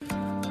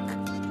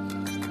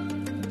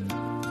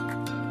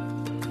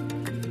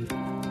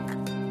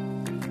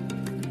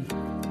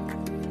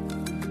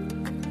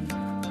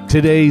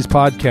Today's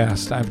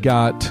podcast, I've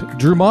got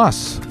Drew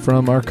Moss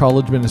from our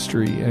college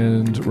ministry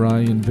and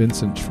Ryan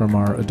Vincent from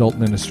our adult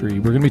ministry.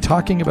 We're going to be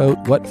talking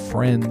about what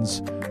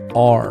friends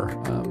are,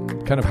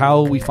 kind of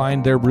how we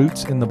find their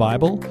roots in the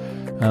Bible,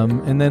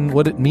 and then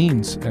what it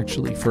means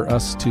actually for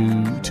us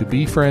to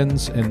be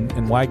friends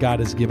and why God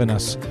has given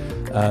us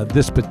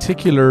this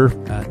particular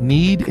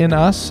need in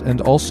us, and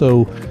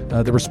also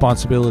the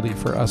responsibility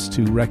for us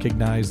to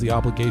recognize the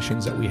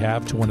obligations that we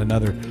have to one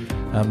another.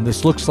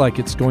 This looks like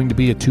it's going to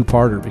be a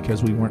two-parter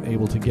because we weren't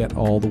able to get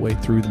all the way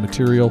through the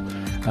material,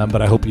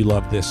 but I hope you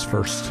love this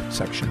first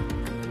section.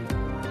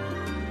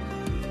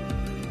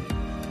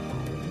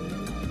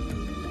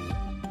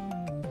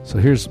 So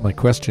here's my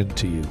question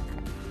to you.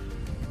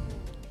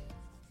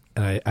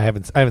 And I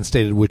haven't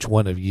stated which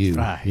one of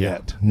you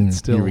yet. It's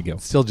still, here we go.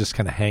 Still just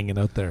kind of hanging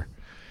out there.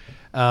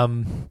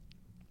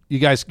 You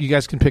guys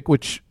can pick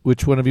which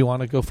one of you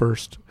want to go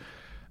first.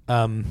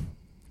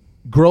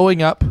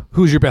 Growing up,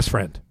 who's your best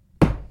friend?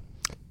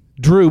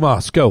 Drew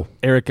Moss, go.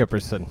 Eric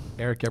Epperson.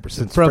 Eric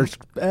Epperson. From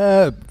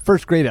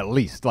first grade at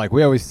least. Like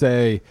we always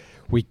say,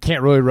 we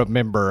can't really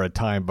remember a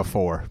time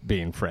before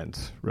being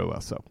friends real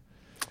well. So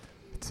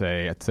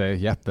I'd say,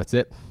 yeah, that's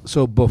it.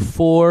 So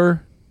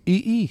before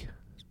EE.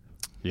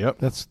 Yep.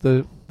 That's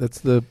the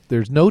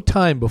there's no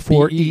time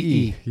before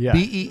EE. Yeah.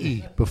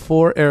 BEE,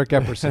 before Eric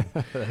Epperson.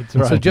 That's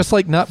right. So just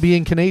like not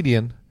being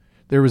Canadian,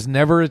 there was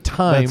never a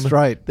time That's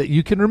right. that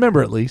you can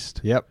remember at least.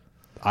 Yep.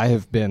 I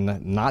have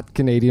been not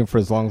Canadian for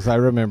as long as I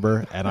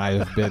remember, and I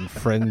have been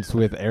friends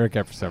with Eric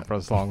Epperson for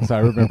as long as I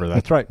remember.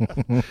 That's right.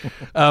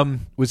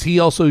 Was he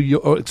also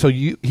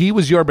he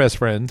was your best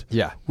friend?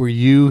 Yeah.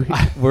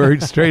 Were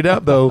straight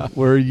up though,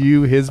 were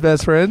you his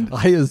best friend?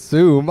 I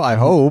assume, I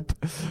hope.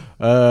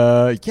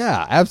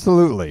 Yeah,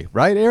 absolutely.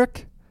 Right,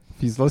 Eric?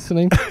 If he's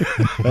listening.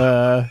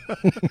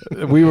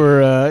 We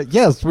were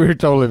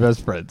totally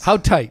best friends. How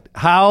tight?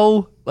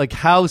 How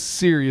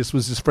serious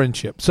was this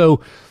friendship?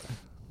 So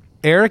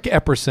Eric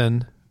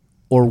Epperson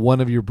or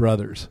one of your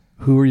brothers?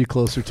 Who were you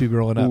closer to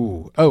growing up?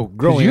 Ooh. Oh,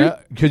 growing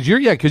up. Because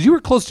you were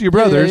close to your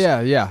brothers.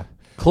 Yeah.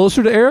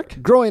 Closer to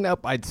Eric? Growing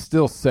up, I'd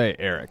still say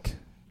Eric.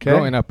 Okay.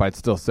 Growing up, I'd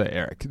still say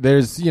Eric.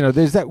 There's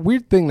that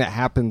weird thing that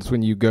happens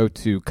when you go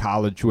to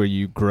college where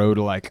you grow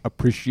to like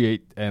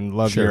appreciate and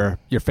love Sure.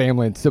 your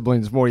family and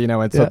siblings more,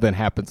 and something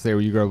happens there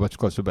where you grow much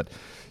closer. But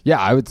yeah,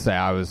 I would say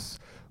I was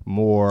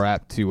more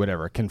apt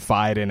to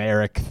confide in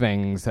Eric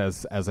things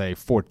as a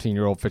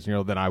 14-year-old,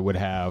 15-year-old than I would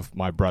have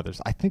my brothers.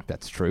 I think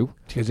that's true.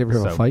 Did you guys ever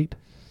have a fight?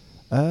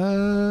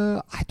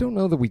 I don't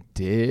know that we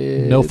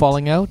did. No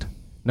falling out?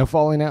 No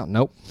falling out.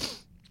 Nope.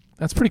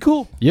 That's pretty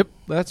cool. Yep.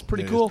 That's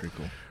pretty That is cool. pretty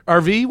cool.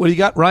 RV, what do you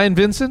got? Ryan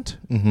Vincent?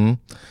 Mm-hmm.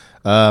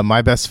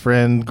 My best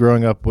friend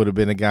growing up would have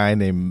been a guy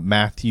named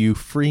Matthew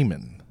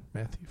Freeman.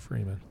 Matt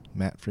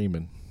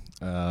Freeman.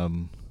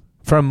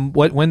 From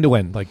when to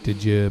when? Like,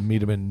 did you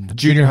meet him in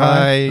Junior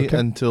high Okay.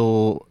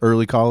 until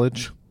early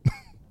college.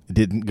 It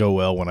didn't go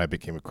well when I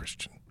became a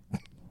Christian.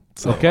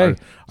 So Okay.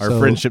 Our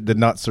friendship did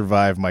not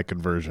survive my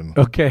conversion.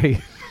 Okay.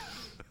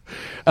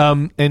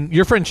 And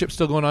your friendship's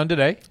still going on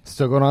today?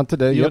 Still going on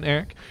today. You and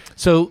Eric?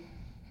 So,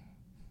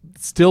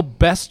 still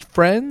best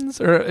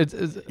friends? Or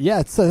Yeah,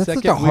 that's such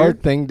get a hard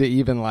weird? thing to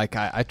even like.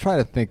 I try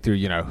to think through.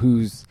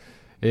 Who's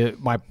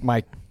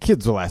my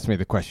kids will ask me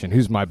the question,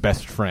 "Who's my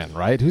best friend?"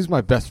 Right? Who's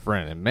my best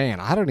friend? And man,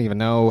 I don't even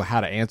know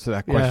how to answer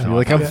that question. You're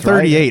like, I'm offhand,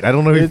 38. right? I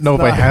don't even It's know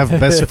if I not- have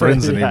best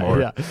friends Yeah, anymore.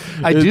 yeah.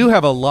 I do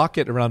have a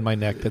locket around my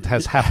neck that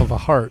has half of a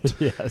heart.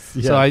 Yes.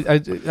 So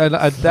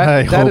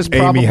that hope is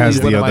probably Amy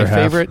has one the of my other half.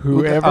 favorite.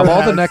 Whoever Of all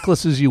the has-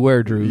 necklaces you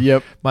wear, Drew,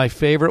 Yep. my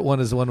favorite one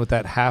is the one with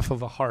that half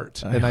of a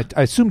heart. And I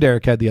assumed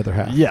Eric had the other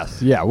half.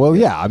 Yes. Yeah. Well,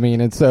 yeah. I mean,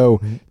 and so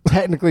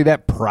technically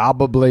that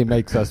probably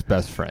makes us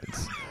best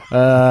friends.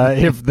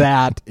 If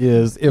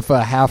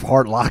a half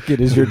heart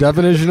locket is your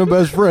definition of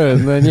best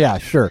friend, then yeah,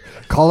 sure,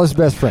 call us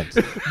best friends.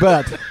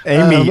 But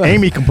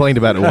Amy complained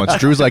about it once.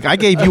 Drew's like, I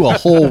gave you a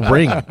whole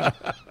ring.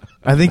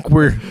 I think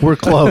we're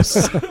close.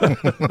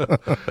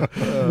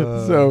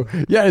 So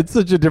yeah, it's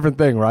such a different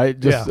thing, right?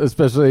 Just Yeah.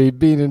 especially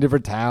being in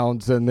different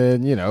towns, and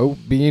then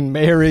being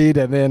married,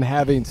 and then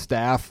having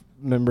staff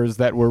members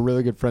that we're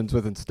really good friends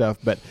with and stuff.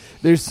 But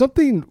there's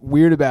something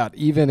weird about,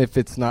 even if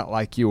it's not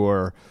like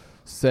your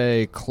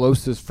say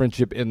closest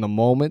friendship in the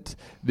moment,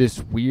 there's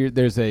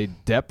a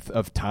depth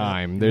of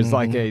time. There's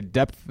like a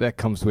depth that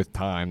comes with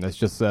time. That's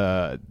just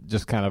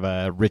kind of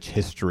a rich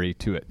history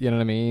to it. You know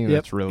what I mean?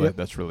 Yep.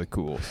 That's really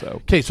cool. So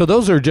Okay, so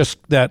those are just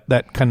that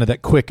kind of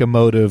that quick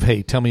emotive,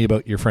 hey, tell me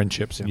about your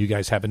friendships, and you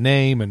guys have a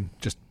name and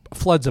just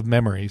floods of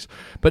memories.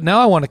 But now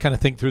I want to kind of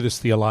think through this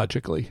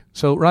theologically.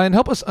 So Ryan,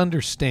 help us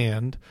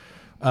understand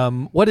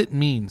what it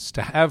means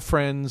to have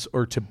friends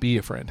or to be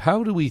a friend.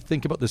 How do we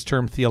think about this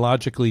term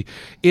theologically?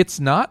 It's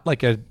not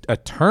like a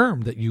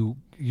term that you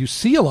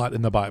see a lot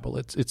in the Bible.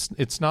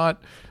 It's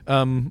not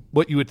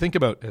what you would think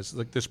about as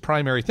like this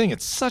primary thing.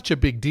 It's such a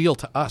big deal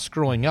to us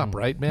growing up,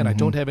 right? Man, I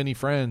don't have any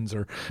friends,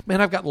 or man,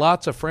 I've got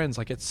lots of friends.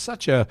 Like it's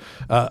such a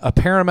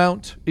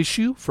paramount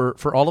issue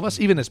for all of us,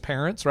 even as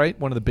parents, right?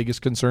 One of the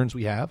biggest concerns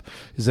we have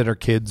is that our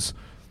kids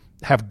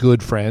have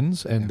good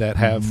friends and that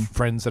have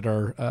friends that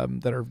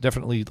are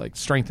definitely like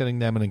strengthening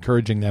them and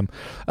encouraging them.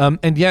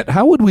 And yet,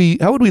 how would we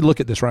look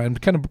at this, Ryan?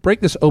 Kind of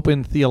break this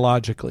open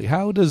theologically.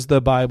 How does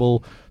the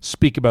Bible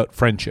speak about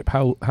friendship?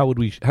 How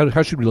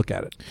should we look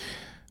at it?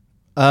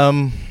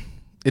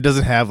 It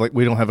doesn't have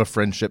we don't have a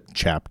friendship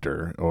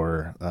chapter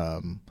or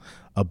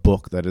a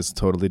book that is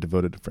totally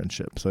devoted to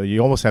friendship. So you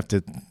almost have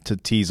to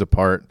tease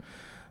apart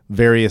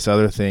various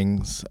other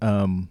things.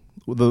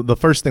 The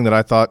first thing that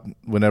I thought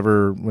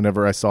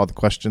whenever I saw the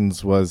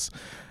questions was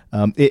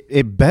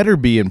it better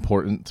be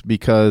important,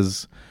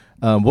 because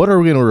what are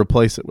we going to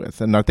replace it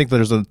with? And I think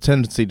there's a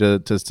tendency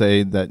to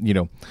say that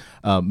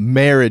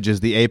marriage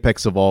is the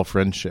apex of all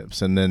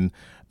friendships, and then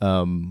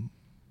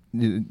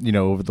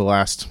over the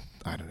last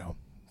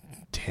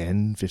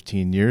 10,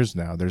 15 years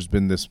now, there's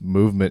been this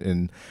movement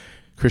in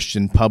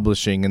Christian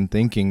publishing and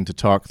thinking to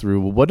talk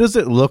through, well, what does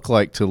it look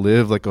like to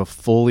live like a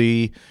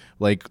fully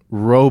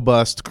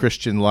robust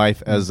Christian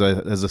life as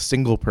a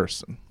single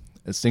person?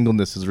 As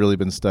singleness has really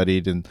been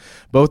studied in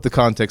both the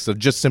context of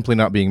just simply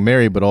not being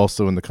married, but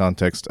also in the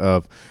context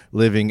of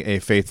living a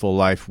faithful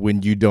life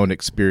when you don't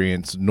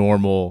experience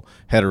normal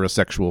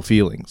heterosexual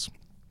feelings.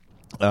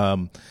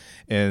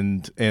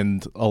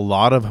 And a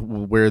lot of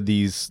where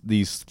these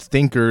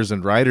thinkers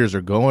and writers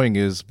are going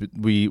is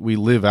we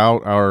live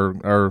out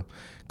our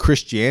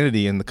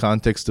Christianity in the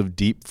context of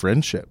deep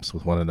friendships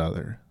with one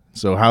another.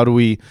 So how do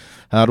we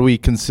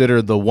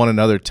consider the one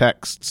another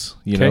texts?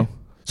 You know.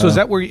 So is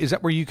that where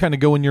you kind of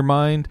go in your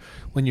mind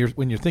when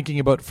you're thinking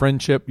about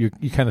friendship? You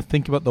kind of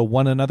think about the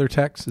one another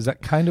text. Is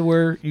that kind of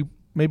where you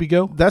maybe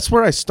go? That's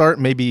where I start,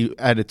 maybe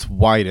at its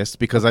widest,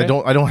 because I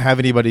don't have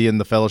anybody in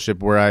the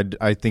fellowship where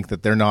I think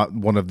that they're not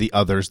one of the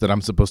others that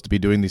I'm supposed to be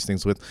doing these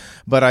things with.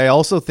 But I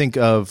also think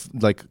of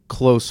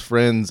close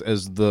friends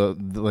as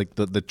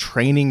the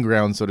training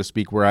ground, so to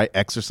speak, where I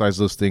exercise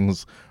those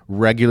things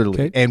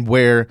regularly, and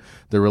where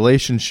the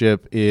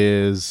relationship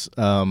is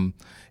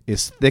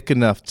thick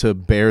enough to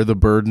bear the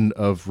burden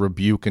of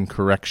rebuke and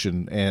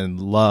correction and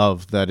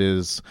love. That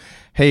is,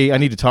 hey, I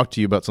need to talk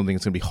to you about something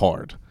that's going to be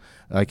hard.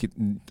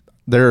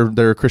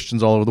 There are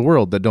Christians all over the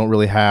world that don't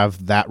really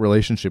have that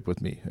relationship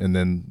with me, and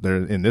then there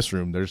in this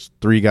room, there's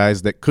 3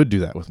 guys that could do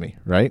that with me,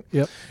 right?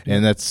 Yep.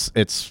 And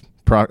it's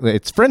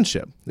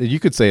friendship. You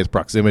could say it's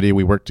proximity.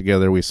 We work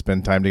together, we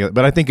spend time together,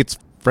 but I think it's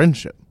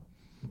friendship.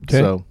 Okay.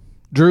 So,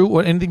 Drew,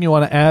 anything you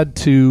want to add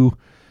to?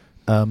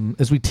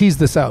 As we tease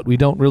this out, we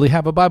don't really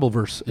have a Bible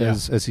verse,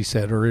 as he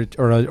said, or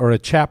a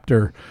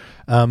chapter,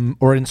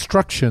 or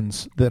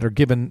instructions that are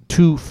given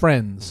to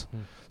friends.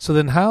 So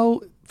then,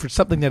 how, for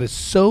something that is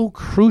so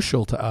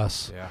crucial to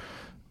us,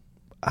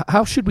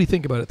 how should we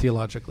think about it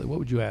theologically? What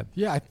would you add?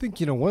 Yeah, I think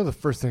one of the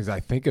first things I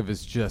think of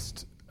is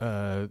just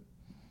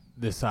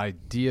this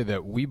idea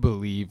that we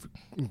believe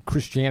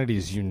Christianity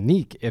is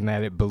unique in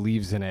that it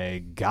believes in a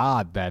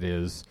God that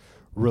is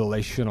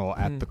relational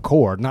at the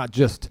core. Not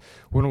just,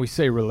 when we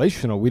say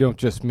relational, we don't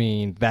just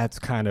mean that's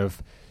kind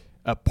of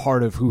a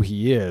part of who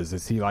he is,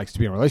 as he likes to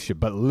be in a relationship,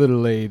 but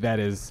literally that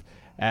is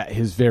at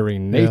his very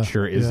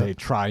nature is a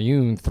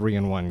triune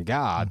 3-in-1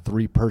 God,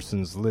 3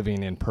 persons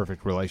living in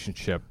perfect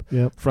relationship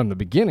from the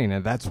beginning.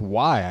 And that's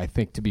why I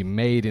think to be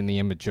made in the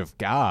image of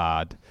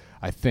God,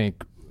 I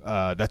think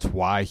that's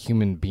why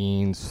human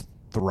beings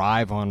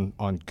thrive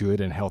on good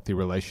and healthy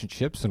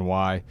relationships, and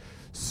why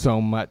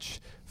so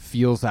much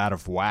feels out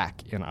of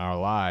whack in our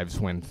lives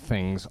when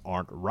things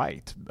aren't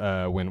right,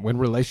 when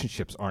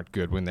relationships aren't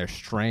good, when they're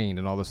strained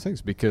and all those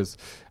things. Because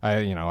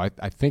I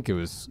think it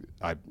was,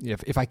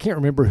 if I can't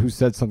remember who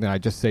said something, I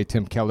just say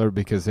Tim Keller,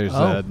 because there's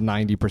a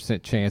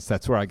 90% chance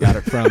that's where I got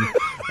it from.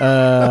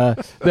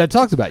 That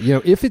talks about,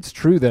 if it's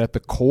true that at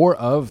the core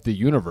of the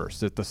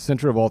universe, at the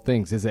center of all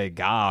things, is a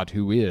God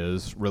who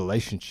is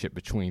relationship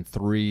between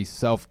 3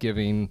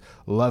 self-giving,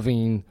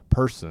 loving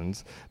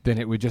persons, then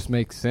it would just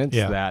make sense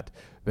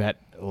that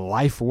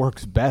life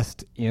works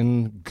best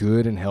in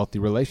good and healthy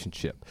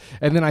relationship.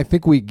 And then I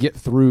think we get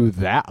through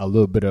that a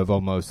little bit of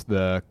almost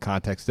the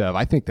context of,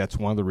 I think that's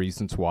one of the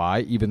reasons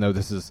why, even though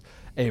this is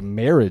a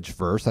marriage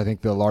verse, I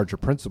think the larger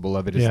principle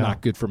of it is not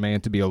good for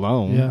man to be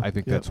alone. I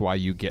think that's why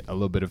you get a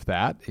little bit of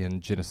that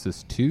in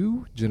Genesis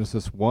 2,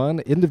 Genesis 1,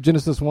 end of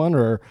Genesis 1,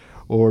 or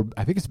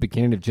I think it's the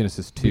beginning of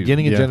Genesis 2.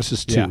 Beginning of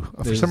Genesis 2.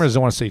 For some reason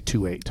I want to say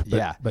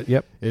 2:8. But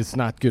yep. It's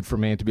not good for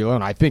man to be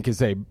alone, I think,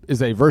 is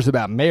a verse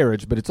about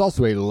marriage, but it's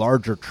also a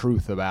larger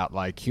truth about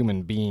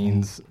human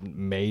beings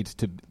made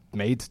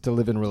to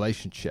live in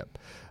relationship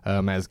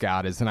as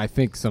God is. And I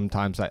think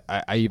sometimes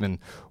I even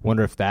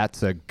wonder if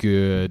that's a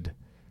good,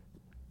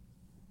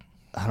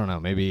 I don't know,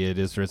 maybe it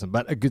is or isn't,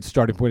 but a good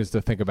starting point is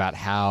to think about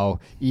how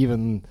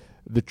even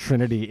the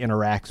Trinity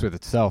interacts with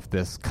itself,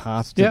 this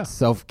constant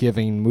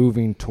self-giving,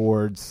 moving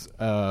towards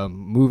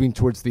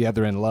the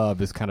other in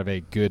love is kind of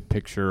a good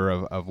picture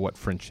of what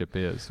friendship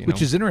is.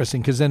 Which is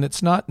interesting, because then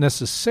it's not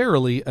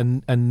necessarily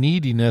a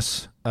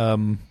neediness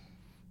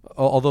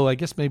although I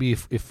guess maybe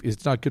if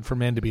it's not good for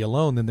man to be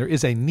alone, then there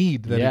is a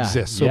need that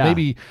exists. So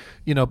maybe,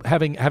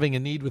 having a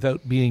need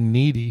without being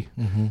needy.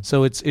 Mm-hmm.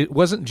 So it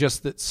wasn't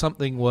just that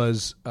something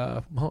was,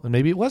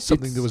 maybe it was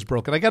something that was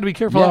broken. I got to be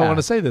careful how I want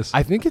to say this.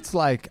 I think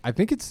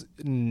it's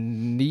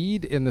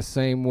need in the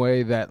same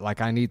way that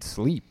like I need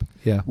sleep.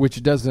 Yeah.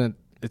 Which doesn't.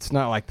 It's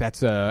not like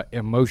that's a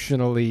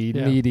emotionally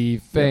needy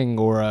thing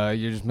or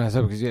you just mess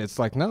up because it's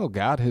like, no,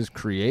 God has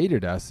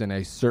created us in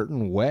a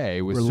certain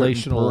way with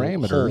relational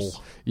certain parameters.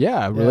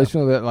 whole.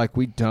 Relational that like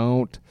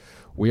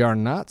we are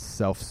not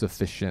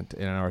self-sufficient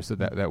in our, so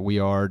that we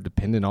are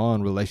dependent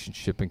on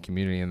relationship and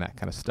community and that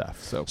kind of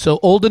stuff. So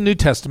Old and New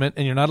Testament,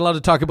 and you're not allowed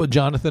to talk about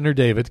Jonathan or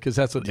David because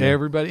that's what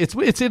everybody.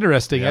 It's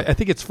interesting. I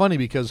think it's funny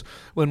because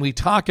when we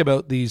talk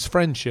about these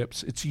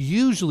friendships, it's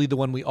usually the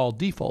one we all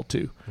default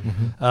to,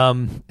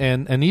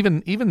 and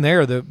even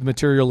there the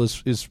material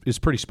is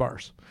pretty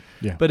sparse.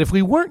 Yeah. But if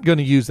we weren't going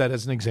to use that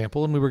as an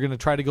example, and we were going to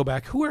try to go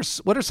back,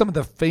 what are some of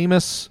the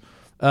famous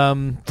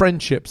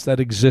friendships that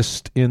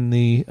exist in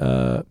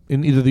either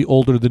the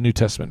Old or the New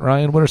Testament?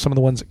 Ryan, what are some of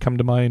the ones that come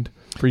to mind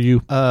for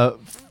you?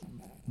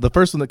 The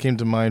first one that came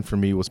to mind for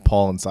me was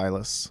Paul and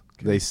Silas.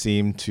 They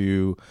seem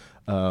to,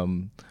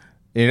 and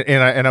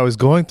I was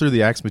going through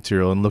the Acts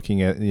material and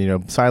looking at,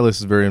 Silas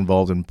is very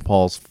involved in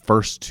Paul's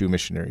first 2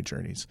 missionary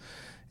journeys,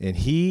 and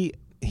he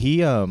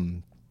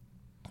maybe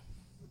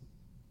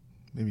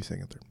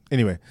second, third.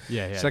 Anyway,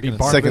 second,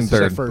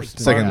 third, first,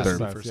 second,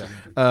 third.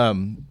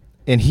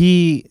 And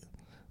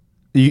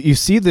you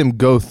see them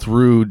go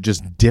through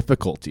just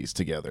difficulties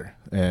together,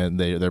 and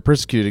they're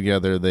persecuted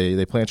together.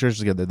 They plant churches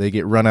together. They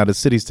get run out of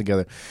cities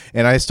together.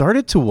 And I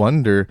started to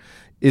wonder,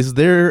 is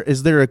there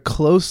a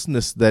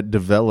closeness that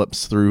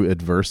develops through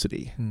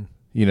adversity? And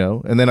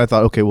then I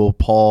thought, okay, well,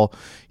 Paul,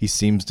 he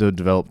seems to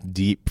develop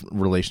deep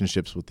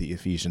relationships with the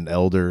Ephesian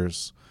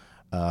elders.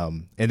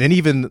 And then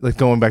even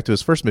going back to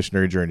his first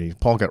missionary journey,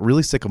 Paul got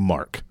really sick of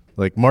Mark.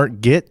 Like,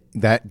 Mark, get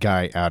that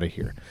guy out of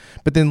here.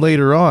 But then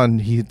later on,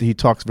 he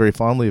talks very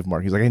fondly of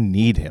Mark. He's like, I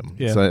need him.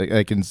 Yeah. So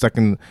like in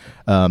 2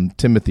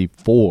 Timothy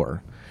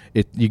 4,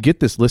 you get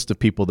this list of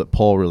people that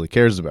Paul really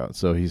cares about.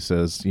 So he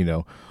says,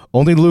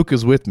 only Luke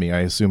is with me.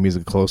 I assume he's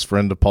a close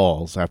friend of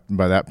Paul's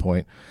by that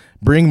point.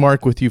 Bring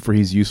Mark with you, for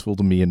he's useful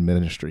to me in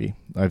ministry.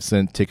 I've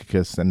sent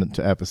Tychicus and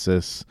to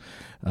Ephesus.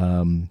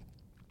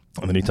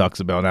 And then he talks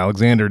about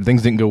Alexander.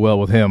 Things didn't go well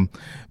with him,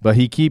 but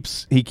he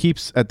keeps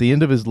at the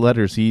end of his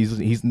letters.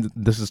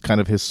 This is kind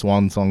of his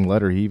swan song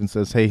letter. He even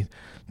says, "Hey,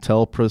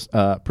 tell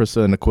Prisca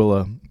and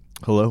Aquila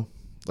hello."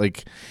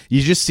 Like,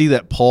 you just see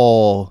that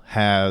Paul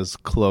has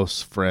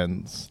close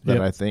friends that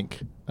I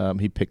think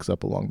he picks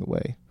up along the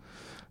way.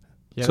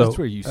 Yeah, so that's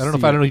where you. I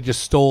don't know if he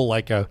just stole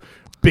like a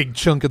big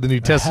chunk of the New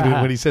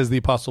Testament when he says the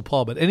Apostle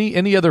Paul. But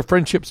any other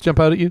friendships jump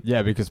out at you?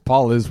 Yeah, because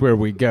Paul is where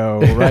we go,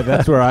 right?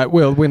 That's where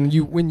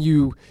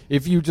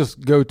if you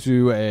just go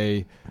to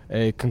a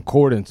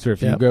concordance, or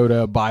if you go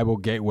to Bible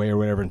Gateway or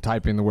whatever and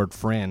type in the word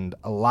friend,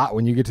 a lot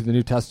when you get to the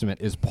New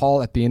Testament is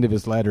Paul at the end of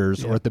his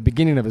letters or at the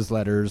beginning of his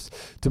letters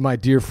to my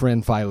dear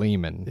friend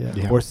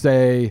Philemon, or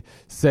say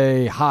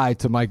hi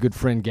to my good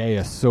friend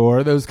Gaius,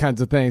 or those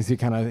kinds of things. He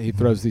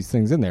throws these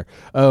things in there.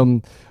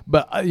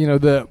 But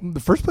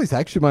the first place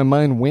actually my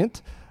mind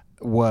went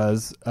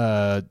was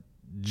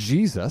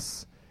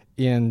Jesus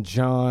in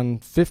John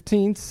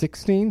 15,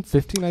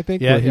 I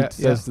think, where he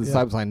says to the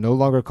disciples, I no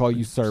longer call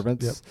you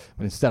servants,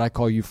 but instead I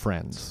call you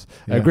friends.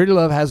 Greater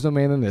love has no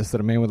man than this,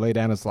 that a man would lay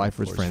down his life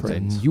for his friends.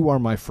 And you are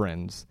my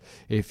friends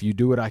if you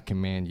do what I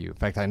command you. In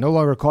fact, I no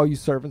longer call you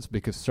servants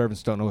because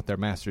servants don't know what their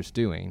master's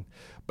doing,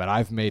 but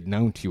I've made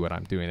known to you what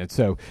I'm doing. And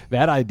so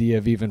that idea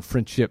of even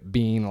friendship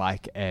being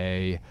like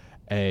a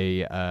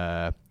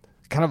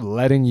kind of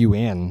letting you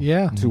in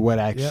to what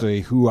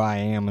actually who I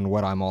am and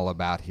what I'm all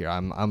about here.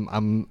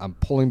 I'm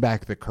pulling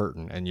back the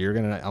curtain, and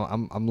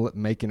I'm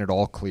making it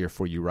all clear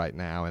for you right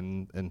now.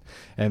 And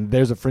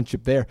there's a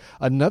friendship there.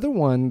 Another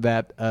one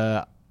that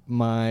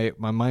my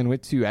mind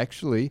went to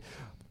actually,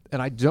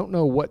 and I don't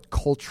know what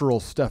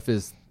cultural stuff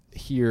is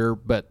here,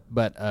 but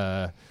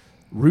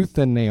Ruth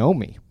and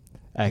Naomi.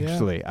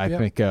 Actually, I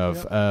think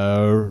of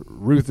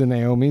Ruth and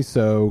Naomi.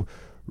 So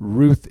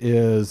Ruth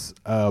is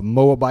a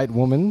Moabite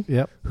woman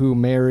who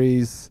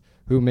marries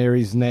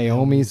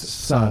Naomi's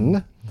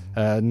son.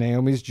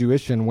 Naomi's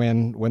Jewish, and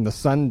when the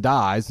son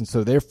dies, and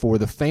so therefore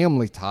the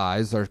family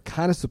ties are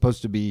kind of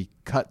supposed to be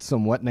cut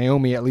somewhat.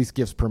 Naomi at least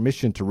gives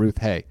permission to Ruth.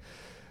 Hey,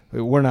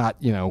 we're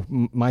not,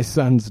 my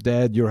son's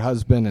dead, your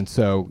husband, and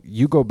so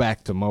you go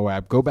back to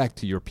Moab, go back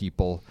to your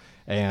people.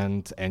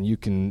 And you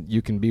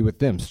can be with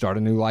them, start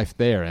a new life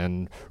there.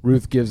 And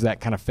Ruth gives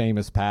that kind of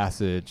famous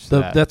passage.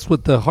 That's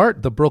what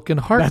the broken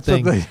heart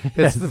thing.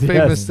 It's the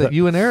famous that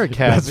you and Eric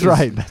have. That's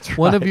right.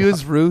 One of you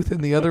is Ruth,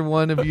 and the other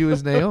one of you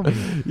is Naomi.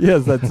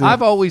 Yes, that's it.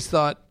 I've always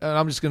thought, and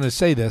I'm just going to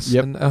say this,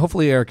 and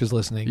hopefully Eric is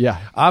listening.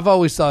 Yeah, I've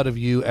always thought of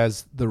you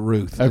as the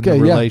Ruth in the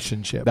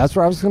relationship. That's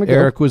where I was going to go.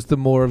 Eric was the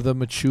more of the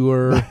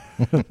mature,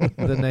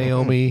 the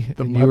Naomi,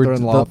 The and you were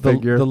mother-in-law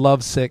figure. the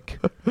lovesick.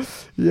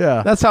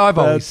 Yeah. That's how I've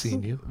always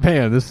seen you.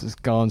 Man, this has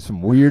gone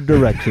some weird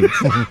directions.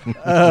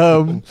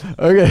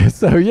 Okay,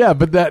 so yeah,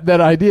 but that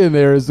idea in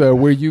there is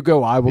where you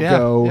go, I will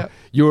go. Yeah.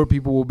 Your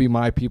people will be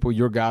my people.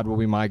 Your God will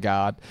be my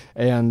God.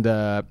 And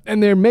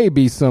there may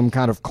be some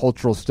kind of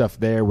cultural stuff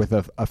there with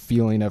a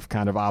feeling of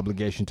kind of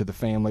obligation to the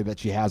family that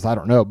she has. I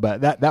don't know,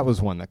 but that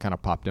was one that kind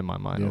of popped in my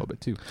mind a little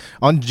bit too.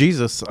 On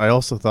Jesus, I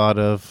also thought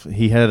of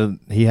he had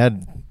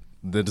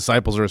the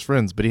disciples are his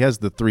friends, but he has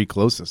the three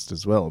closest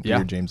as well: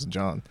 Peter, James, and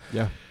John.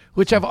 Yeah.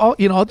 Which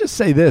I'll just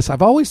say this.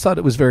 I've always thought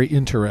it was very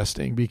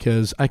interesting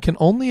because I can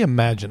only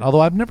imagine,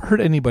 although I've never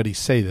heard anybody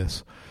say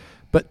this,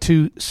 but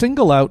to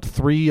single out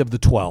 3 of the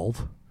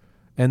 12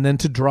 and then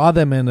to draw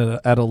them in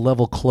at a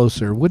level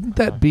closer, wouldn't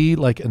that be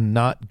like a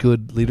not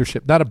good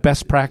leadership, not a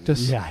best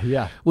practice?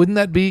 Yeah. Wouldn't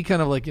that be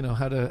kind of like,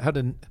 how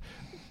to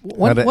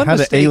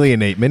to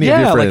alienate many of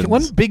your friends. Like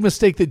one big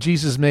mistake that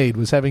Jesus made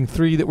was having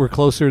 3 that were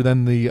closer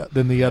than the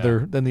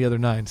other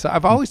 9. So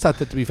I've always thought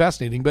that to be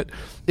fascinating, but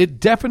it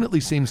definitely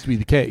seems to be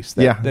the case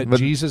that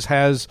Jesus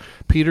has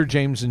Peter,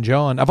 James, and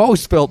John. I've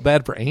always felt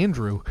bad for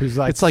Andrew. Who's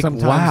like, it's like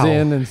sometimes wow.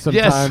 in and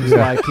sometimes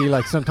like he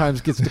like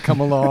sometimes gets to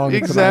come along.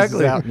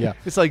 Exactly. And out. Yeah.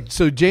 It's like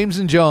so James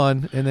and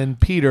John, and then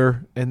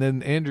Peter, and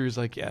then Andrew's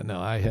like, yeah, no,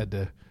 I had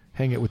to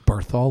hang it with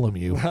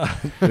Bartholomew.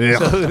 So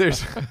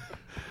there's.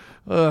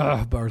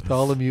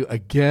 Bartholomew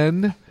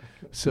again.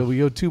 So we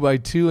go 2 by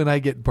 2, and I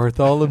get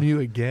Bartholomew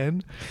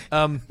again.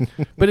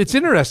 But it's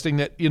interesting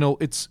that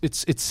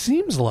it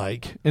seems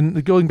like,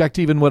 and going back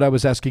to even what I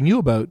was asking you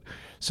about.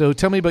 So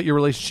tell me about your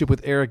relationship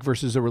with Eric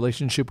versus a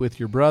relationship with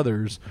your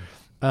brothers.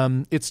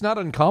 It's not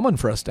uncommon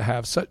for us to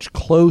have such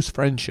close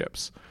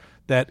friendships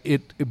that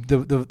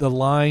the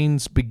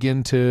lines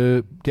begin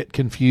to get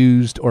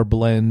confused or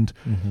blend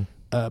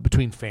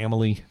between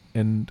family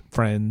and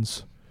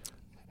friends.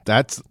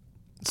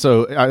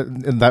 So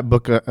in that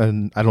book,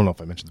 and I don't know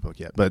if I mentioned the book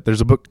yet, but there's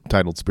a book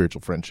titled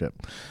Spiritual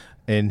Friendship.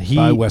 And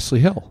by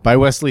Wesley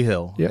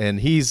Hill. Yep. And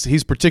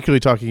he's particularly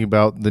talking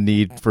about the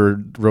need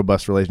for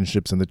robust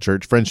relationships in the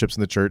church, friendships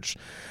in the church,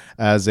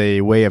 as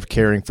a way of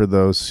caring for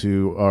those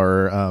who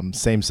are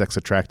same-sex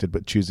attracted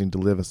but choosing to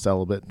live a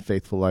celibate,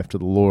 faithful life to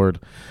the Lord.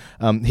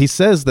 He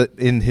says that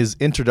in his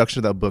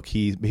introduction to that book,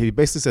 he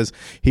basically says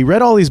he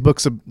read all these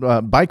books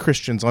by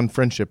Christians on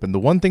friendship, and the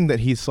one thing that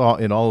he saw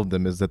in all of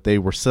them is that they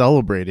were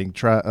celebrating,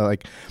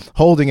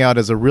 holding out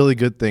as a really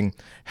good thing,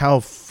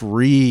 how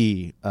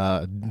free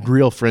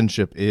real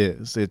friendship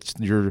is. It's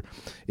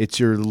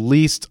your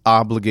least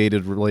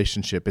obligated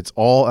relationship. It's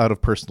all out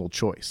of personal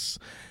choice.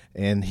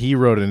 And he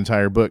wrote an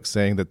entire book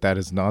saying that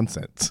is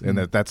nonsense and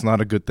that's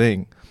not a good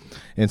thing.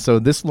 And so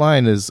this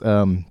line is,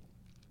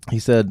 he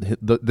said,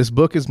 this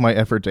book is my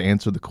effort to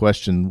answer the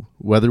question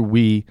whether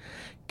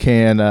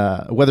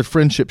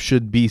friendship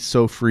should be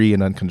so free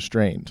and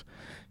unconstrained.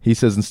 He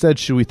says, instead,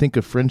 should we think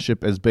of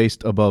friendship as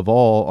based above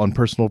all on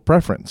personal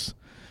preference?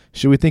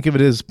 Should we think of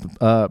it as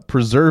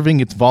preserving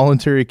its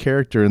voluntary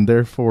character and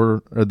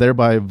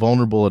thereby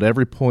vulnerable at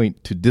every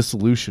point to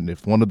dissolution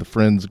if one of the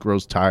friends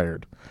grows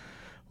tired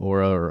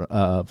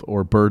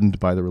or burdened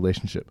by the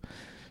relationship?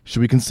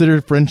 Should we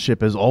consider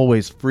friendship as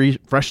always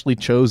freshly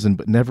chosen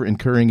but never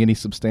incurring any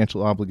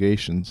substantial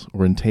obligations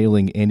or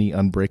entailing any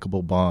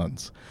unbreakable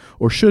bonds?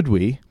 Or should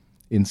we,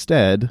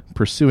 instead,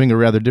 pursuing a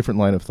rather different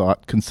line of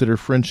thought, consider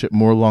friendship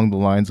more along the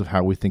lines of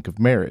how we think of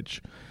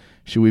marriage?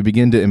 Should we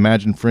begin to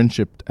imagine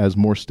friendship as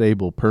more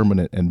stable,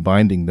 permanent, and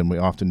binding than we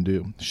often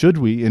do? Should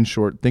we, in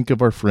short, think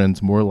of our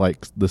friends more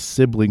like the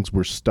siblings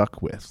we're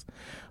stuck with,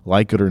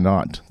 like it or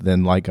not,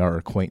 than like our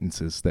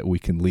acquaintances that we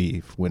can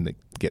leave when it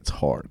gets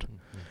hard?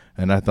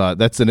 And I thought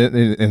that's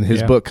in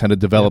his book kind of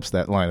develops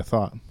that line of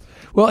thought.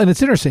 Well, and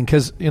it's interesting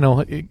because,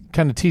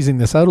 kind of teasing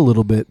this out a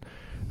little bit,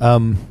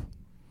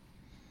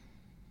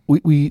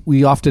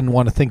 we often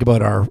want to think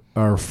about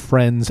our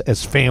friends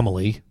as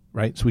family,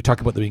 right? So we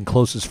talk about them being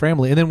closest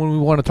family, and then when we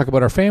want to talk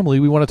about our family,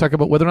 we want to talk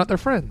about whether or not they're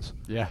friends.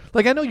 Yeah.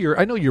 Like I know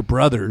your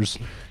brothers,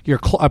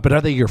 but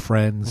are they your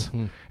friends?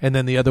 Mm-hmm. And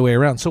then the other way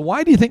around. So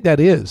why do you think that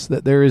is?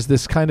 That there is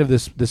this kind of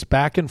this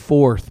back and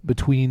forth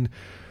between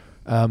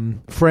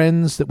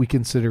friends that we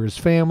consider as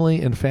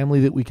family and family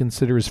that we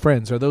consider as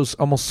friends? Are those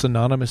almost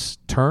synonymous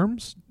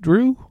terms,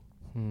 Drew?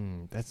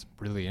 That's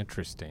really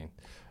interesting.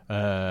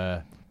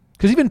 Because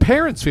even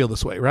parents feel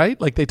this way, right?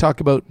 Like they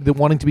talk about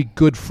wanting to be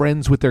good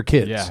friends with their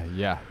kids.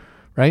 Yeah.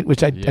 Right?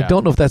 Which I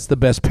don't know if that's the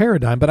best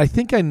paradigm, but I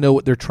think I know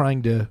what they're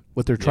trying to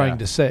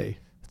say.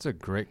 That's a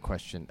great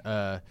question.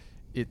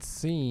 It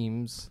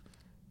seems,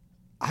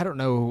 I don't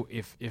know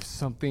if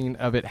something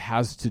of it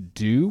has to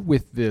do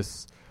with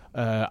this.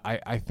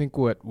 I think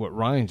what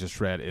Ryan just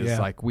read is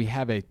like we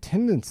have a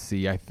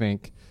tendency, I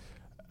think,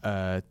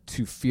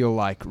 to feel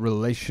like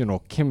relational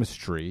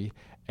chemistry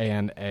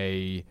and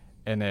a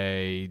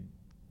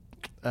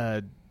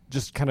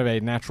just kind of a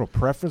natural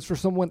preference for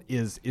someone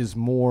is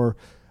more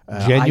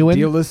Genuine?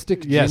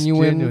 idealistic, Yes,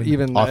 genuine,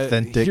 even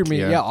Authentic, hear me,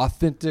 yeah.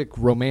 authentic,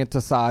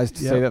 romanticized,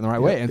 to Yeah, say that in the right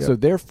yeah, way. And yeah. so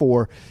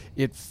therefore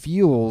it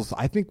feels,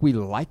 I think we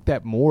like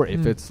that more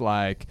if it's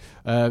like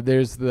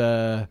there's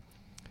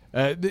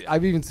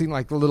I've even seen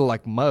like the little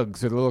like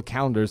mugs or the little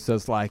calendar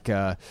says like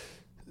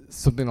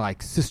something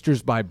like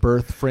sisters by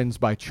birth, friends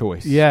by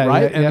choice. Yeah,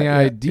 right. yeah, And yeah, the yeah,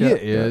 idea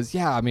yeah, is,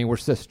 I mean, we're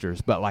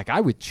sisters, but like I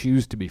would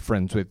choose to be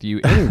friends with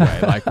you anyway.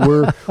 Like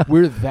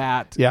we're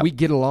that Yeah. we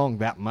get along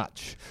that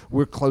much.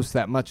 We're close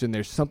that much, and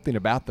there's something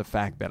about the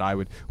fact that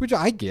which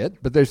I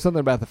get, but there's something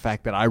about the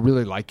fact that I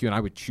really like you and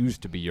I would choose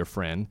to be your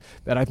friend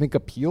that I think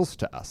appeals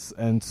to us.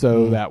 And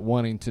so that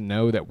wanting to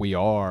know that we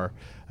are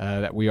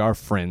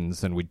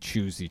friends and we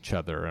choose each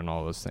other and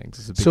all those things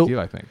is a big deal,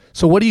 I think.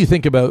 So what do you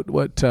think about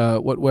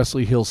what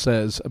Wesley Hill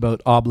says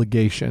about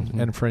obligation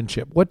and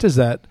friendship? What does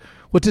that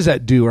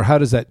do, or how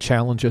does that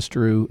challenge us,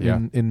 Drew,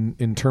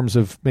 in terms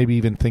of maybe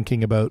even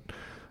thinking about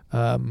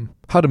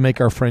how to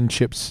make our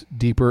friendships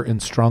deeper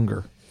and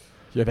stronger?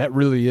 Yeah, that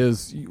really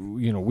is,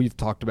 we've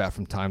talked about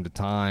from time to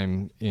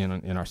time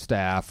in our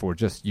staff, or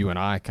just you and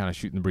I kind of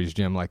shooting the breeze,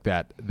 Jim, like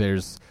that.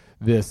 There's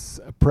this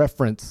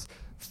preference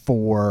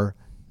for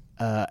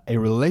a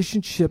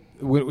relationship,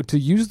 to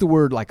use the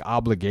word like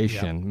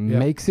obligation,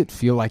 makes it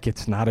feel like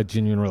it's not a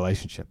genuine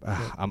relationship.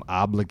 I'm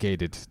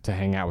obligated to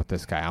hang out with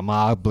this guy. I'm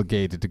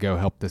obligated to go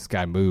help this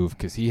guy move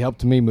because he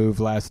helped me move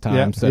last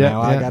time.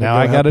 Now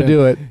I got to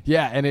do it.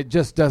 Yeah, and it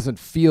just doesn't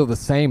feel the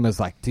same as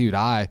like, dude,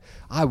 I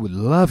would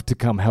love to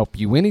come help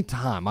you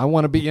anytime. I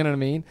want to be, you know what I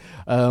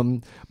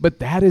mean? But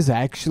that is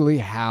actually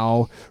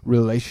how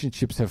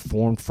relationships have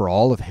formed for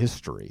all of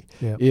history.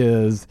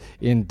 Is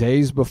in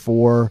days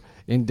before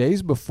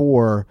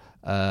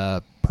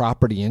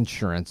property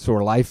insurance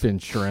or life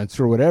insurance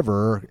or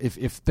whatever,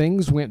 if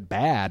things went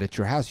bad at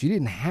your house, you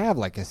didn't have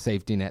like a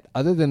safety net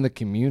other than the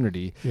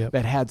community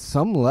that had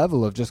some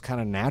level of just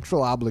kind of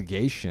natural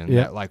obligation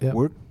that like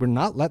we're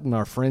not letting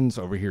our friends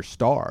over here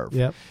starve.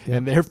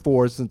 And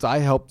therefore, since I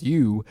helped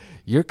you,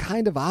 you're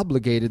kind of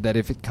obligated that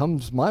if it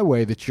comes my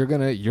way that you're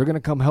gonna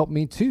come help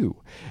me too.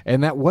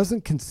 And that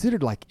wasn't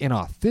considered like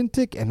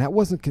inauthentic, and that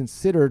wasn't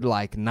considered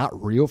like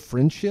not real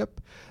friendship.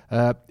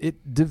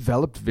 It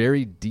developed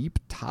very deep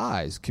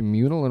ties,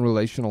 communal and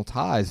relational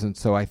ties, and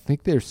so I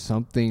think there's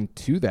something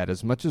to that.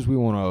 As much as we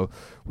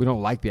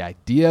don't like the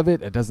idea of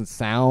it, it doesn't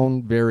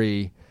sound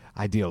very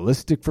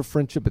idealistic for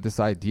friendship, but this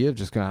idea of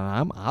just going,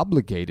 I'm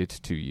obligated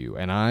to you,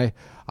 and I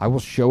will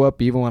show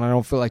up even when I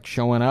don't feel like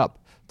showing up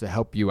to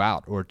help you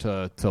out or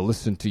to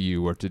listen to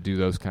you or to do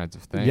those kinds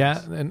of things.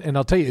 Yeah, and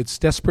I'll tell you, it's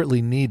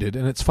desperately needed.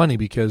 And it's funny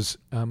because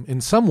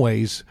in some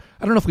ways,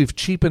 I don't know if we've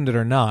cheapened it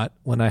or not,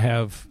 when I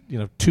have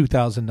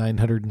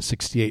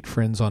 2,968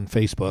 friends on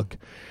Facebook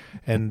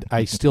and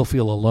I still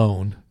feel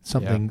alone.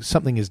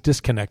 Something is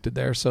disconnected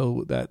there.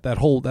 So that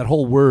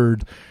whole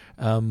word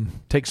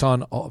takes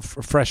on a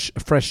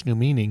fresh new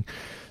meaning.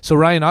 So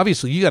Ryan,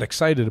 obviously you got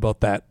excited about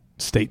that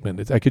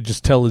statement. I could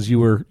just tell as you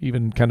were,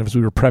 even kind of as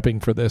we were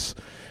prepping for this,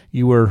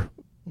 you were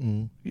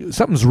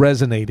something's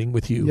resonating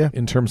with you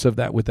in terms of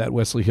that, with that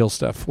Wesley Hill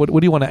stuff. What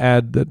do you want to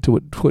add to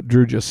what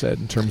Drew just said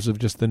in terms of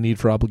just the need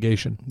for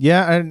obligation?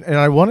 Yeah, and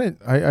I want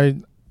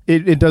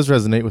it does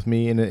resonate with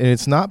me, and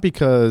it's not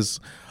because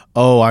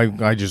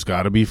I just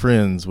got to be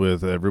friends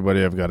with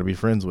everybody I've got to be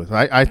friends with.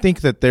 I think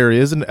that there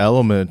is an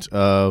element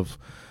of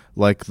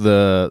like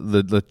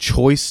the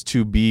choice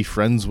to be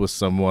friends with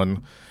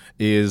someone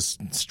is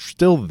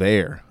still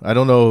there. I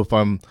don't know if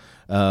I'm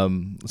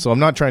so I'm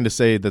not trying to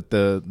say that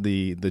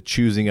the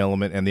choosing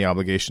element and the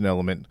obligation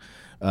element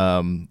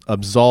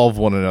absolve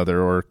one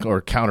another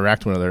or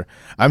counteract one another.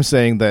 I'm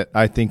saying that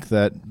I think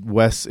that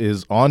Wes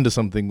is onto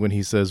something when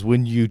he says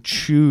when you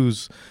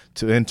choose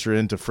to enter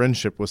into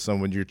friendship with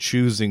someone, you're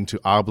choosing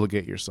to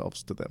obligate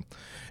yourselves to them.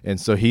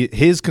 And so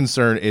his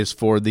concern is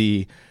for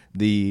the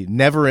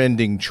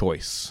never-ending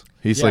choice.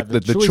 He's like the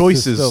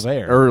choice is still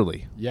there.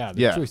 Early. Yeah,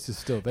 the choice is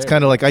still there. It's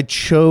kind of like I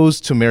chose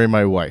to marry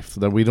my wife.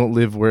 That we don't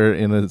live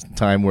in a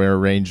time where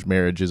arranged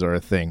marriages are a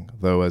thing.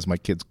 Though as my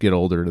kids get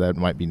older, that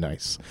might be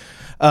nice.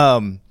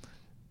 I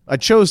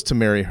chose to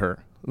marry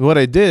her. What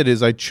I did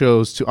is I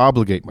chose to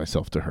obligate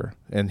myself to her.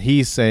 And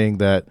he's saying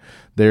that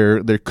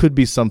there could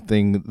be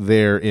something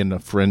there in a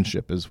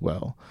friendship as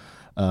well.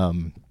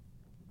 I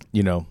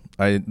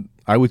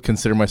would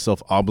consider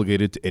myself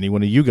obligated to any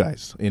one of you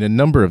guys in a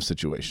number of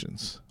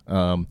situations.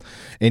 And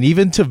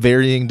even to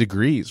varying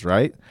degrees,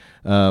 right?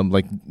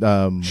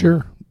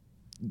 Sure.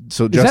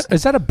 So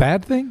is that a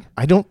bad thing?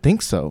 I don't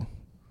think so.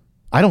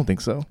 Yeah, I don't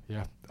think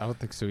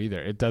so either.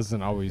 It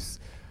doesn't always.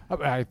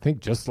 I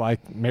think just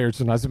like marriage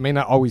sometimes, it may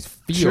not always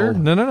feel. Sure.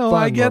 No. Fun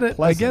I get or it.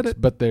 pleasant, I get it.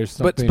 But there's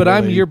something. But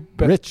I'm really your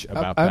rich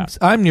about that.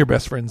 I'm your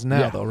best friends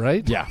now, though,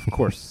 right? Yeah, of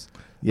course.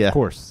 Yeah, of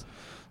course.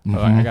 Mm-hmm.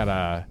 I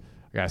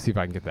gotta see if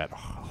I can get that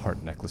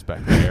heart necklace back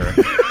there.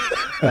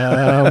 But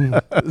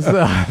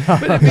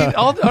I mean,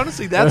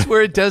 honestly, that's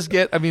where it does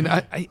get. I mean,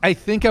 I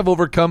think I've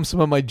overcome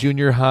some of my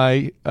junior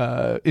high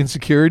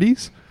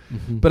insecurities,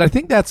 but I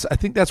think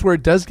that's where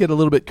it does get a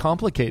little bit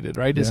complicated,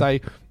 right? Yeah. Is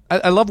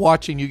I love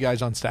watching you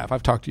guys on staff.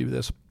 I've talked to you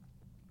this.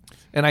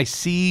 and I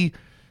see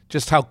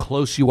just how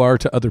close you are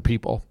to other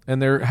people.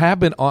 And there have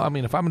been, I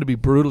mean, if I'm going to be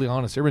brutally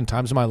honest, there have been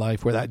times in my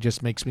life where that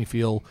just makes me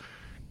feel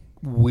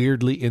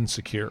weirdly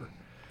insecure.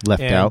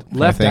 Left out,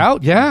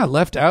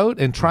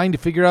 and trying to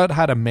figure out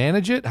how to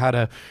manage it. How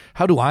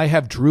do I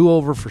have Drew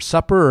over for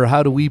supper, or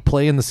how do we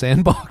play in the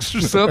sandbox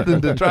or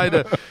something to try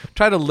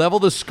to level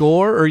the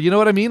score, or you know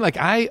what I mean? Like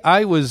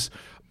I was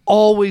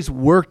always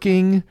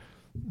working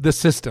the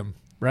system,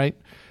 right?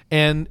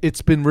 And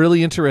it's been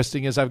really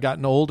interesting as I've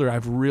gotten older.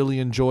 I've really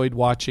enjoyed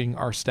watching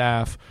our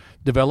staff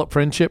develop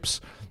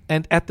friendships.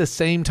 And at the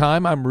same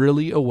time, I'm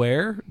really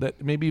aware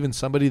that maybe even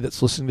somebody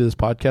that's listening to this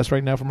podcast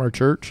right now from our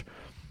church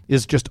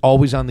is just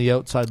always on the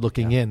outside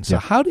looking in. So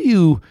how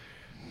do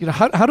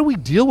how do we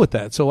deal with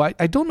that? So I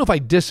don't know if I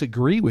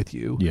disagree with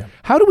you. Yeah.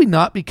 How do we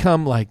not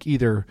become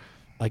either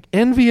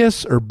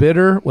envious or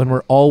bitter when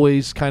we're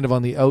always kind of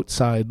on the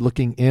outside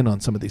looking in on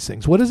some of these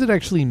things? What does it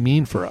actually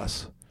mean for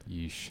us?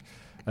 Yeesh.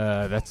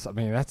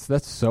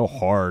 That's so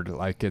hard.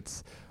 Like,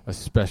 it's,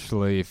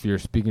 especially if you're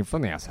speaking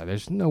from the outside,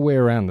 there's no way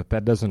around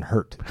that doesn't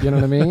hurt. You know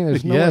what I mean?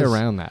 There's no way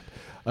around that.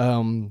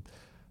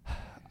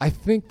 I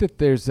think that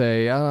there's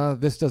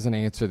this doesn't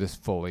answer this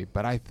fully,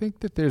 but I think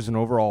that there's an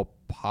overall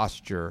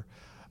posture.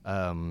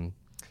 I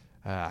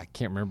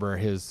can't remember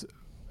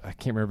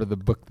the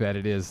book that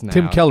it is now.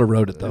 Tim Keller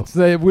wrote it, though.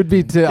 It would be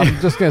I'm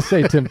just going to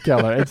say Tim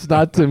Keller. It's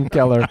not Tim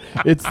Keller.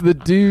 It's the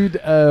dude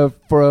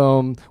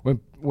from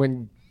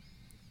when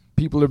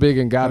people are big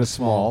and God is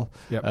small.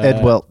 Yep.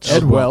 Ed Welch.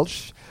 Ed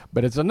Welch.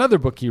 But it's another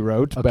book he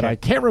wrote, but I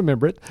can't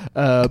remember it.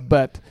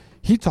 But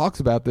he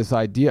talks about this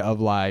idea of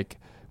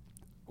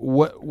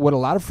what a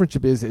lot of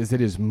friendship is it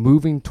is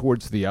moving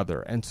towards the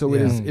other. And so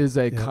it is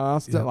a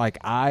constant,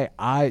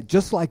 I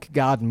just like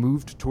God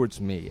moved towards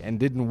me and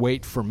didn't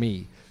wait for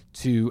me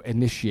to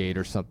initiate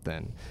or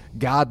something.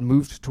 God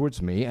moved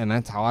towards me, and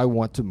that's how I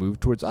want to move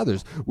towards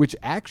others, which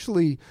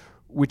actually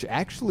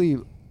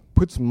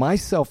puts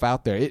myself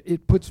out there.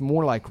 It puts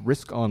more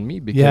risk on me,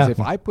 because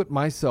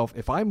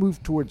if I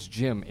move towards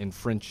Jim in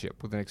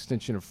friendship, with an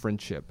extension of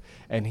friendship,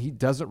 and he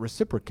doesn't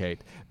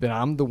reciprocate, then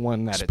I'm the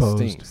one that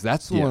Exposed. it stings.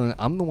 That's the one.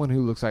 I'm the one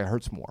who looks like it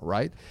hurts more,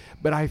 right?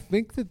 But I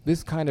think that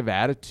this kind of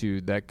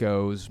attitude that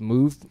goes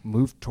move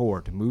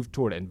toward,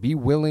 and be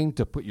willing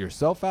to put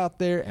yourself out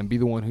there and be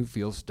the one who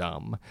feels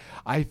dumb.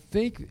 I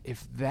think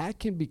if that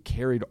can be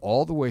carried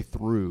all the way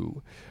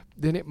through,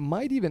 then it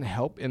might even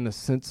help in the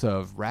sense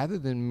of, rather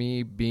than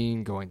me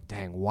going,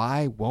 dang,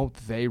 why won't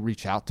they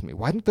reach out to me?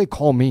 Why don't they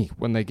call me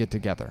when they get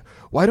together?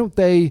 Why don't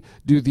they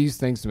do these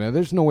things to me?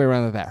 There's no way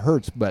around that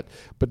hurts, but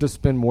to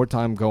spend more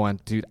time going,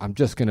 dude, I'm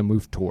just going to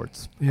move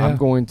towards. Yeah. I'm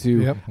going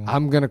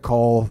to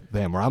call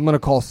them, or I'm going to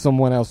call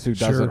someone else who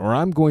doesn't, or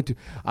I'm going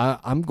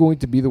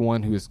to be the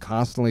one who is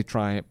constantly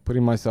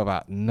putting myself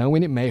out,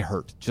 knowing it may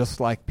hurt, just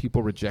like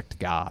people reject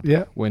God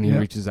when he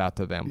reaches out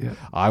to them. Yeah.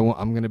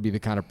 I'm going to be the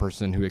kind of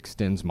person who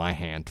extends my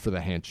hand for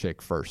the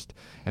handshake first,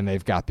 and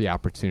they've got the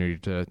opportunity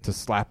to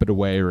slap it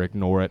away or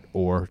ignore it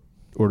or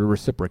to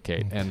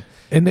reciprocate. And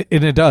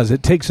it does.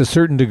 It takes a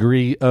certain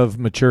degree of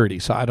maturity.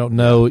 So I don't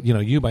know,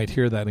 you might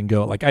hear that and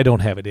go, I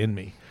don't have it in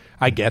me.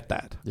 I get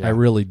that. Yeah. I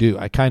really do.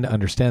 I kind of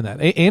understand that.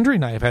 Andrea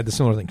and I have had the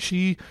similar thing.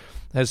 She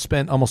has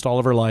spent almost all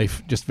of her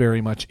life just very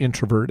much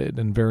introverted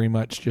and very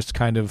much just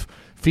kind of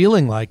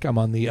feeling like I'm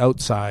on the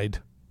outside,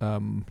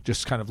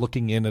 just kind of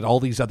looking in at all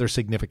these other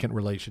significant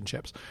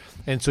relationships.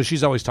 And so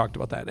she's always talked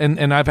about that.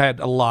 And I've had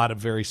a lot of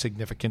very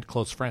significant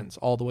close friends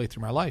all the way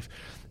through my life.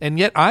 And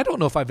yet I don't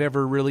know if I've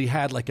ever really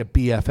had a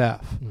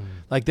BFF.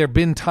 There have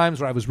been times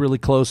where I was really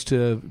close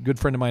to a good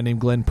friend of mine named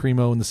Glenn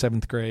Primo in the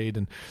 7th grade,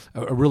 and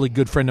a really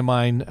good friend of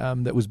mine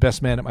that was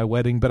best man at my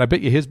wedding. But I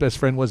bet you his best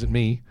friend wasn't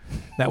me.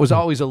 That was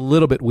always a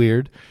little bit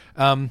weird.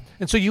 And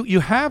so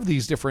you have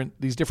these different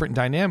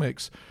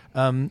dynamics.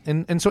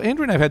 And so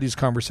Andrea and I have had these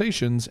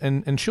conversations,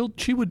 and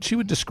she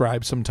would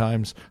describe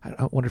sometimes,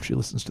 I wonder if she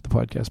listens to the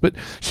podcast, but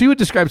she would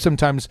describe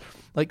sometimes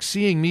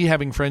seeing me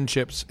having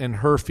friendships and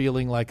her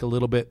feeling a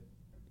little bit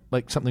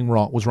like something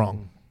was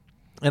wrong.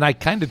 And I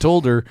kind of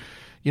told her,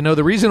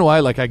 the reason why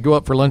I go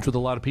out for lunch with a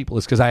lot of people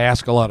is because I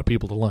ask a lot of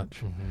people to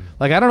lunch.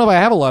 Mm-hmm. I don't know if I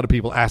have a lot of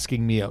people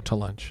asking me out to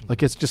lunch.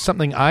 It's just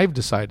something I've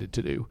decided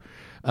to do.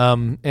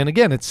 And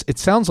again, it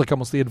sounds like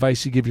almost the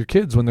advice you give your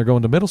kids when they're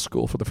going to middle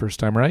school for the first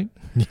time, right?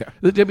 Yeah.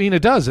 I mean,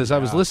 it does. As I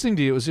was listening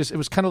to you, it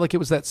was kind of it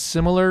was that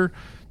similar,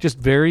 just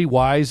very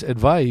wise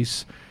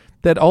advice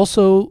that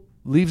also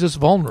leaves us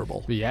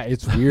vulnerable. But yeah,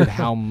 it's weird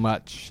how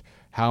much,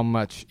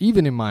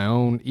 even in my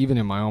own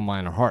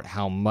mind or heart,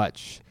 how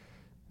much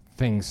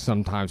things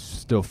sometimes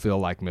still feel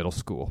like middle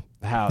school.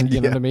 How,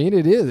 you know what I mean?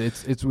 It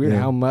is. It's weird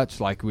how much,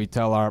 we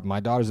tell my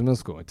daughter's in middle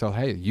school, we tell,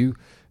 hey, you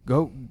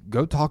go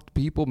talk to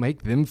people,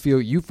 make them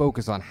feel, you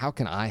focus on how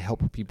can I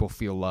help people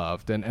feel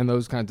loved and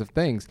those kinds of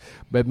things.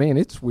 But man,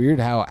 it's weird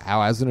how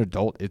as an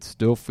adult it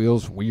still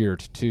feels weird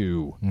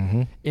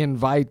to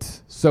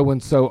invite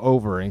so-and-so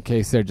over in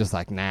case they're just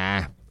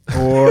nah,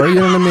 or you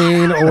know what I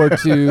mean, or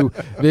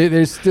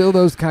there's still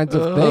those kinds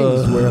of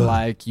things where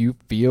like you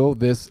feel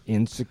this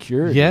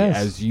insecurity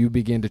as you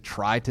begin to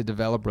try to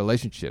develop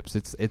relationships.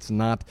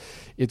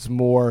 It's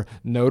more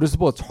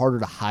noticeable. It's harder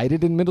to hide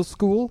it in middle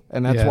school,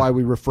 and that's why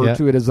we refer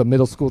to it as a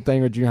middle school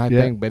thing or junior high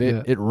thing. But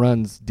it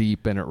runs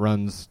deep, and it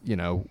runs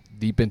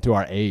deep into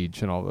our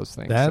age and all those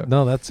things.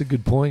 No, that's a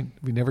good point.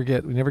 We never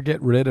get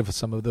rid of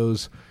some of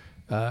those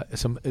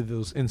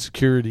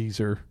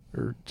insecurities or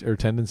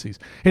tendencies.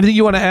 Anything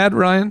you want to add,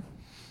 Ryan?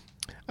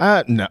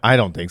 No, I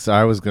don't think so.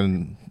 I was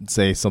going to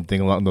say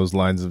something along those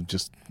lines of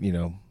just,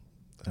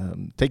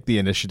 take the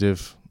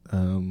initiative,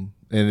 and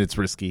it's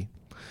risky.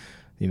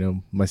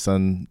 My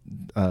son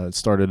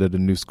started at a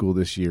new school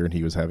this year, and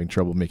he was having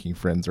trouble making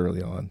friends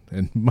early on.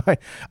 And I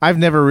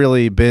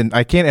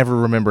can't ever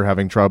remember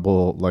having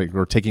trouble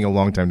or taking a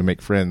long time to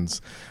make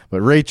friends. But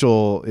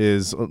Rachel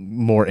is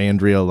more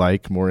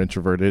Andrea-like, more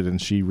introverted,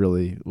 and she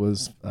really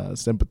was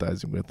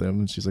sympathizing with him.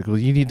 And she's like, well,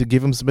 you need to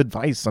give him some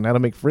advice on how to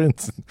make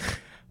friends.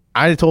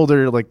 I told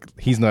her,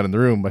 he's not in the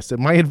room. I said,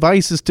 my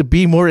advice is to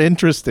be more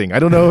interesting. I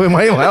don't know. Am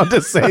I allowed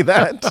to say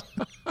that?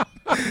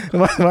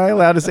 Am I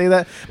allowed to say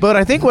that? But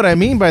I think what I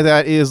mean by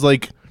that is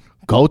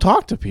go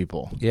talk to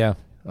people. Yeah.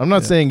 I'm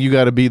not saying you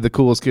got to be the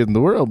coolest kid in the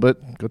world,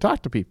 but go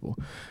talk to people.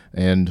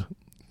 And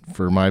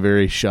for my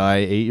very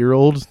shy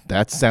 8-year-old,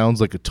 that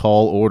sounds like a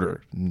tall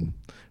order. And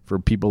for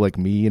people like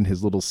me and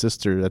his little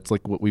sister, that's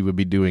what we would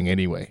be doing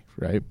anyway,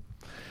 right?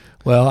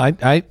 Well, I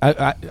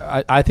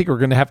think we're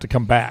going to have to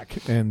come back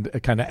and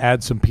kind of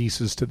add some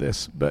pieces to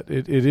this. But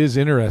it is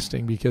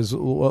interesting because a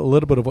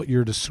little bit of what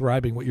you're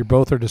describing, what you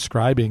both are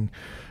describing,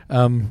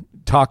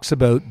 talks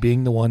about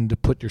being the one to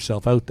put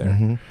yourself out there.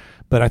 Mm-hmm.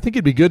 But I think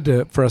it'd be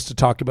good for us to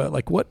talk about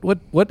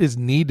what is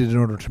needed in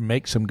order to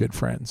make some good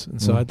friends. And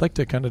so I'd like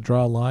to kind of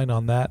draw a line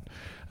on that.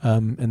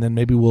 And then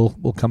maybe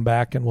we'll come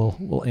back and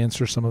we'll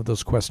answer some of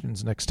those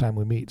questions next time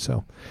we meet.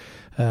 So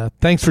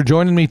thanks for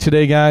joining me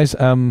today, guys.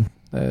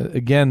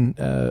 Again,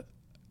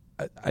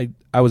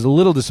 I was a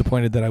little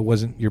disappointed that I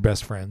wasn't your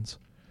best friends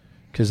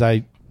because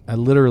I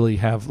literally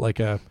have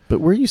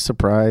But were you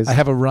surprised? I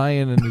have a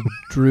Ryan and a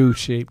Drew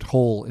shaped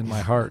hole in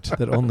my heart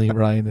that only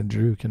Ryan and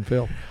Drew can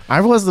fill.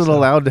 I wasn't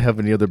allowed to have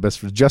any other best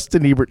friends.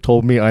 Justin Ebert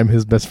told me I'm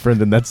his best friend,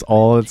 and that's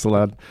all it's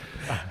allowed.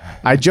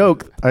 I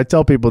joke. I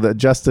tell people that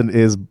Justin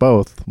is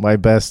both my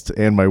best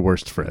and my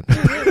worst friend.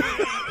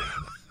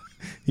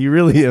 He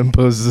really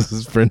imposes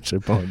his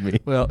friendship on me.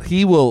 Well,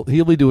 he'll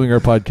be doing our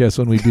podcast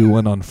when we do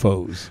one on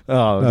foes.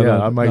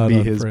 I might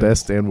be his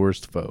best and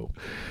worst foe.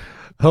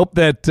 Hope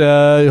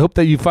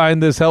that you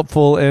find this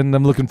helpful, and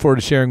I'm looking forward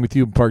to sharing with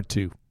you in part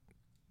 2.